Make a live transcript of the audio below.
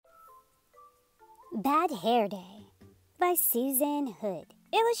Bad Hair Day by Susan Hood,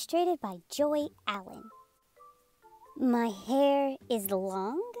 illustrated by Joy Allen. My hair is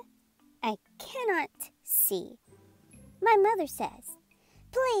long, I cannot see. My mother says,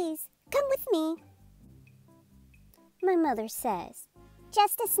 "Please, come with me." My mother says,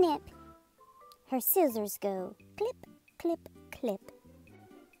 "Just a snip." Her scissors go clip, clip, clip.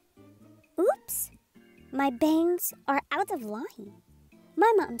 Oops, my bangs are out of line.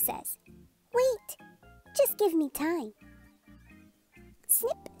 My mom says, "Wait, just give me time."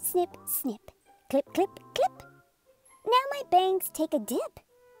 Snip, snip, snip, clip, clip, clip. Now my bangs take a dip.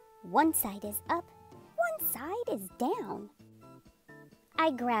 One side is up, one side is down.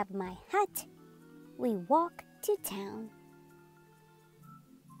 I grab my hat. We walk to town.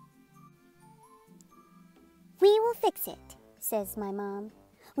 "We will fix it," says my mom.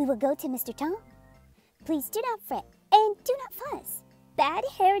 "We will go to Mr. Tom. Please do not fret and do not fuss. Bad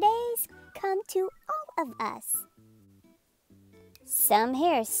hair days come to all of us." Some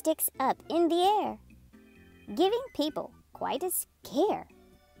hair sticks up in the air, giving people quite a scare.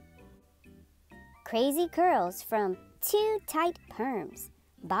 Crazy curls from too tight perms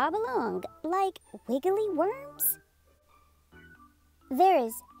bob along like wiggly worms. There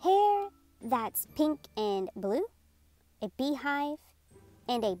is hair that's pink and blue, a beehive,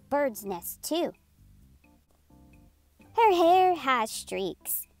 and a bird's nest too. Her hair has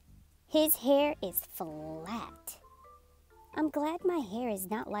streaks. His hair is flat. I'm glad my hair is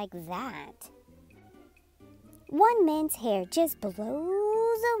not like that. One man's hair just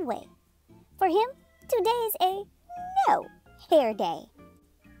blows away. For him, today is a no hair day.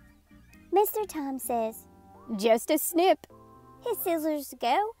 Mr. Tom says, "Just a snip." His scissors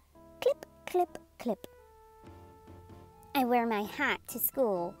go clip, clip, clip. I wear my hat to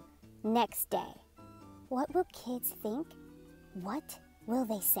school next day. What will kids think? What will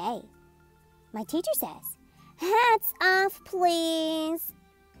they say? My teacher says, "Hats off, please."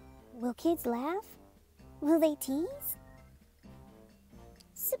 Will kids laugh? Will they tease?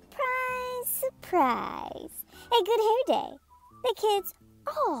 Surprise, surprise. A good hair day. The kids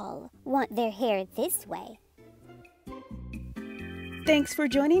all want their hair this way. Thanks for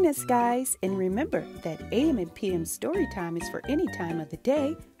joining us, guys. And remember that AM and PM story time is for any time of the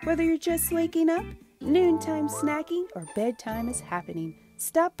day, whether you're just waking up, noontime snacking, or bedtime is happening.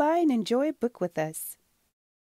 Stop by and enjoy a book with us.